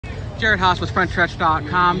Jared Haas with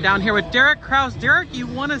Frontstretch.com, down here with Derek Kraus. Derek, you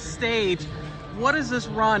won a stage. What does this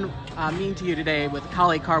run mean to you today with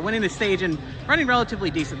Kaulig car, winning the stage and running relatively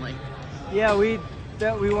decently? Yeah, we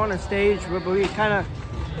won a stage, but we kind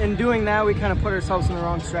of, in doing that, we kind of put ourselves in the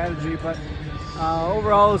wrong strategy. But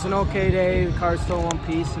overall, it was an okay day. The car's still in one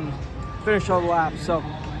piece and finished all the laps. So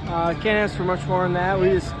I can't ask for much more than that. We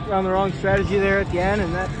just were on the wrong strategy there at the end,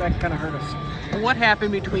 and that kind of hurt us. What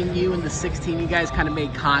happened between you and the 16? You guys kind of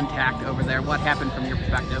made contact over there. What happened from your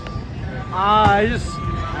perspective? I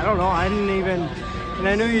don't know. I didn't even, and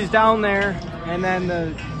I knew he was down there, and then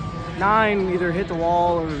the 9 either hit the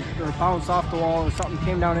wall or bounced off the wall or something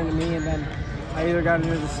came down into me, and then I either got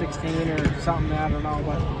into the 16 or something. I don't know,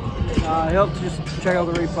 but he'll just check out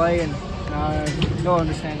the replay and he'll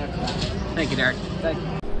understand that. Thank you, Derek. Thank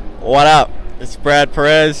you. What up? It's Brad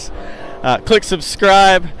Perez. Click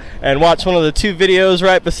subscribe and watch one of the 2 videos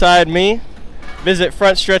right beside me. Visit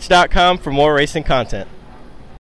frontstretch.com for more racing content.